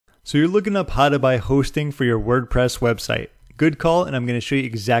So you're looking up how to buy hosting for your WordPress website. Good call, and I'm going to show you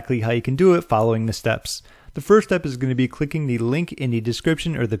exactly how you can do it following the steps. The first step is going to be clicking the link in the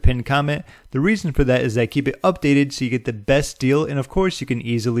description or the pinned comment. The reason for that is that I keep it updated so you get the best deal, and of course you can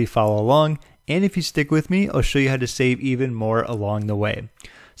easily follow along. And if you stick with me, I'll show you how to save even more along the way.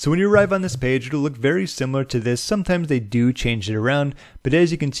 So when you arrive on this page, it'll look very similar to this. Sometimes they do change it around, but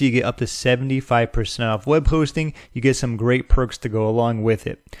as you can see, you get up to 75% off web hosting. You get some great perks to go along with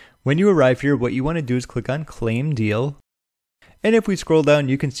it. When you arrive here, what you want to do is click on Claim Deal. And if we scroll down,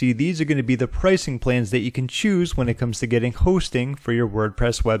 you can see these are going to be the pricing plans that you can choose when it comes to getting hosting for your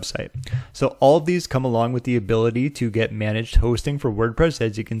WordPress website. So all of these come along with the ability to get managed hosting for WordPress,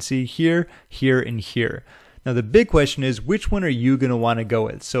 as you can see here, here, and here. Now the big question is, which one are you going to want to go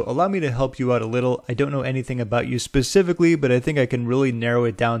with? So allow me to help you out a little. I don't know anything about you specifically, but I think I can really narrow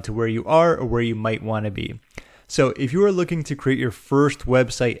it down to where you are or where you might want to be. So if you are looking to create your first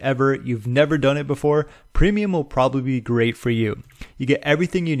website ever, you've never done it before, Premium will probably be great for you. You get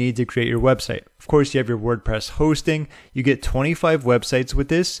everything you need to create your website. Of course, you have your WordPress hosting. You get 25 websites with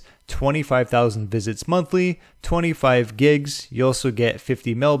this, 25,000 visits monthly, 25 gigs. You also get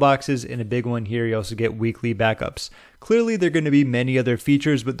 50 mailboxes, and a big one here, you also get weekly backups. Clearly, there are going to be many other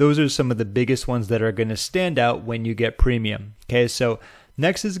features, but those are some of the biggest ones that are going to stand out when you get Premium. Okay, so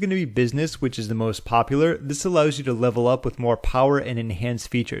next is going to be Business, which is the most popular. This allows you to level up with more power and enhanced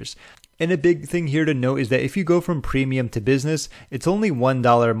features. And a big thing here to note is that if you go from Premium to Business, it's only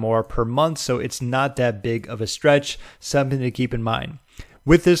 $1 more per month, so it's not that big of a stretch, something to keep in mind.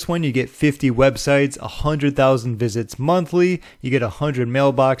 With this one, you get 50 websites, 100,000 visits monthly, you get 100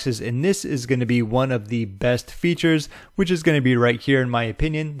 mailboxes, and this is going to be one of the best features, which is going to be right here in my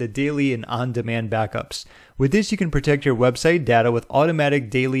opinion, the daily and on-demand backups. With this, you can protect your website data with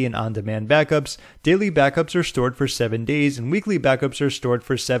automatic daily and on-demand backups. Daily backups are stored for 7 days, and weekly backups are stored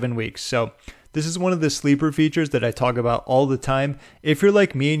for 7 weeks. So this is one of the sleeper features that I talk about all the time. If you're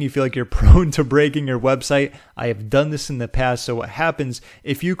like me and you feel like you're prone to breaking your website, I have done this in the past. So what happens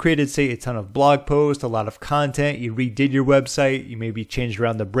if you created, say, a ton of blog posts, a lot of content, you redid your website, you maybe changed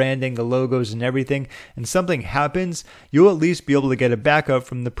around the branding, the logos and everything, and something happens, you'll at least be able to get a backup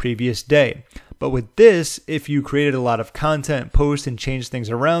from the previous day. But with this, if you created a lot of content, posts, and changed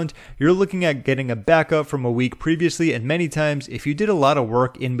things around, you're looking at getting a backup from a week previously, and many times, if you did a lot of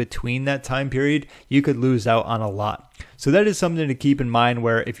work in between that time period, you could lose out on a lot. So that is something to keep in mind,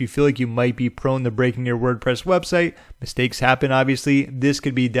 where if you feel like you might be prone to breaking your WordPress website, mistakes happen obviously, this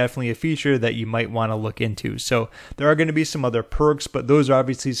could be definitely a feature that you might want to look into. So there are going to be some other perks, but those are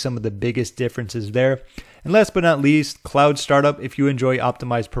obviously some of the biggest differences there. And last but not least, Cloud Startup. If you enjoy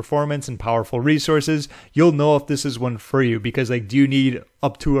optimized performance and powerful resources, you'll know if this is one for you, because like, do you need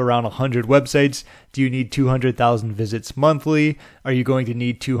up to around 100 websites? Do you need 200,000 visits monthly? Are you going to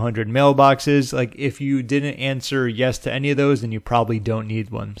need 200 mailboxes? Like, if you didn't answer yes to any of those, then you probably don't need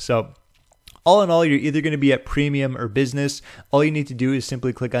one. So all in all, you're either going to be at Premium or Business. All you need to do is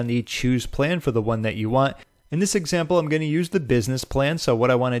simply click on the Choose Plan for the one that you want. In this example, I'm going to use the Business plan. So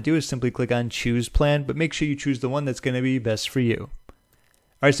what I want to do is simply click on Choose Plan, but make sure you choose the one that's going to be best for you.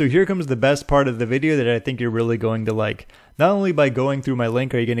 All right, so here comes the best part of the video that I think you're really going to like. Not only by going through my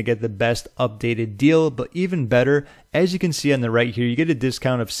link are you going to get the best updated deal, but even better, as you can see on the right here, you get a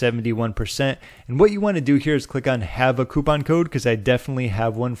discount of 71%. And what you want to do here is click on Have a Coupon Code, because I definitely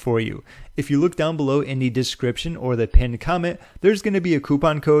have one for you. If you look down below in the description or the pinned comment, there's going to be a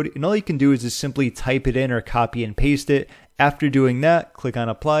coupon code, and all you can do is just simply type it in or copy and paste it. After doing that, click on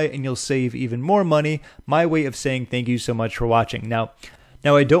Apply, and you'll save even more money. My way of saying thank you so much for watching. Now,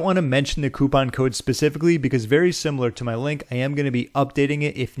 I don't want to mention the coupon code specifically, because very similar to my link, I am going to be updating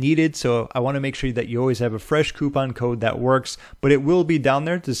it if needed. So I want to make sure that you always have a fresh coupon code that works, but it will be down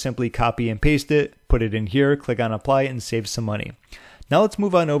there to simply copy and paste it, put it in here, click on Apply, and save some money. Now let's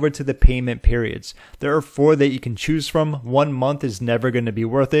move on over to the payment periods. There are 4 that you can choose from. 1 month is never going to be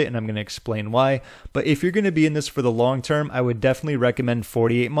worth it, and I'm going to explain why. But if you're going to be in this for the long term, I would definitely recommend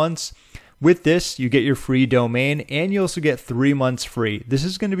 48 months. With this, you get your free domain, and you also get 3 months free. This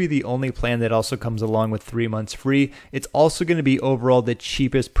is going to be the only plan that also comes along with 3 months free. It's also going to be overall the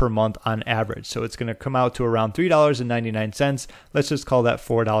cheapest per month on average. So it's going to come out to around $3.99. Let's just call that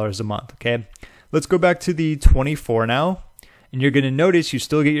 $4 a month, okay? Let's go back to the 24 now. And you're going to notice you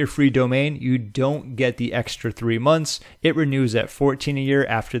still get your free domain. You don't get the extra 3 months. It renews at $14 a year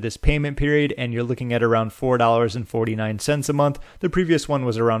after this payment period, and you're looking at around $4.49 a month. The previous one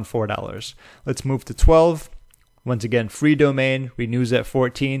was around $4. Let's move to 12. Once again, free domain, renews at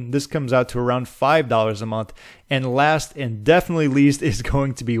 $14. This comes out to around $5 a month. And last and definitely least is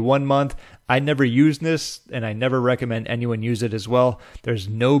going to be 1 month. I never use this and I never recommend anyone use it as well. There's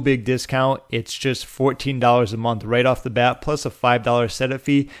no big discount. It's just $14 a month right off the bat plus a $5 setup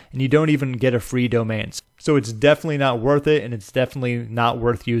fee, and you don't even get a free domain. So it's definitely not worth it, and it's definitely not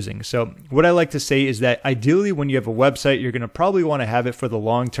worth using. So what I like to say is that ideally when you have a website, you're going to probably want to have it for the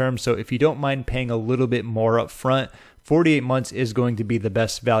long term. So if you don't mind paying a little bit more up front, 48 months is going to be the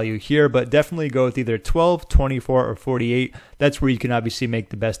best value here, but definitely go with either 12, 24, or 48. That's where you can obviously make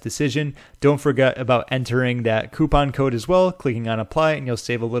the best decision. Don't forget about entering that coupon code as well, clicking on apply, and you'll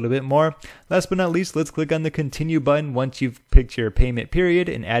save a little bit more. Last but not least, let's click on the continue button once you've picked your payment period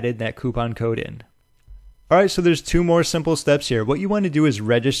and added that coupon code in. All right, so there's 2 more simple steps here. What you want to do is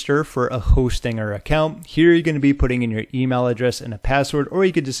register for a Hostinger account. Here you're going to be putting in your email address and a password, or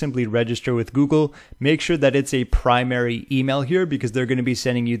you could just simply register with Google. Make sure that it's a primary email here because they're going to be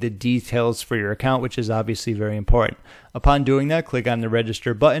sending you the details for your account, which is obviously very important. Upon doing that, click on the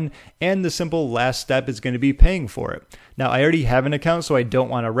register button, and the simple last step is going to be paying for it. Now, I already have an account, so I don't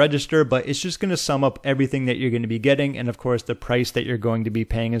want to register, but it's just going to sum up everything that you're going to be getting and, of course, the price that you're going to be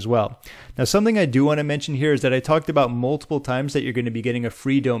paying as well. Now, something I do want to mention here is that I talked about multiple times that you're going to be getting a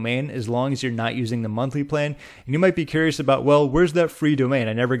free domain as long as you're not using the monthly plan. And you might be curious about, well, where's that free domain?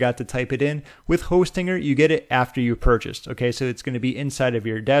 I never got to type it in. With Hostinger, you get it after you purchased. Okay, so it's going to be inside of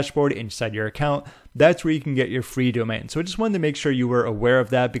your dashboard, inside your account. That's where you can get your free domain. So I just wanted to make sure you were aware of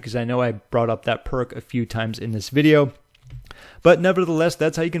that because I know I brought up that perk a few times in this video. But nevertheless,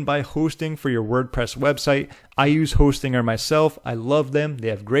 that's how you can buy hosting for your WordPress website. I use Hostinger myself. I love them. They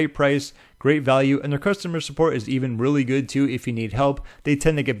have great price, great value, and their customer support is even really good too if you need help. They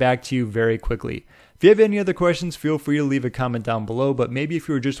tend to get back to you very quickly. If you have any other questions, feel free to leave a comment down below, but maybe if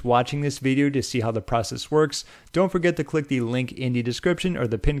you were just watching this video to see how the process works, don't forget to click the link in the description or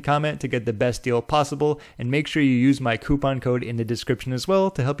the pinned comment to get the best deal possible, and make sure you use my coupon code in the description as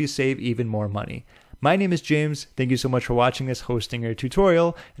well to help you save even more money. My name is James. Thank you so much for watching this Hostinger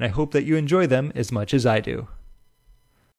tutorial, and I hope that you enjoy them as much as I do.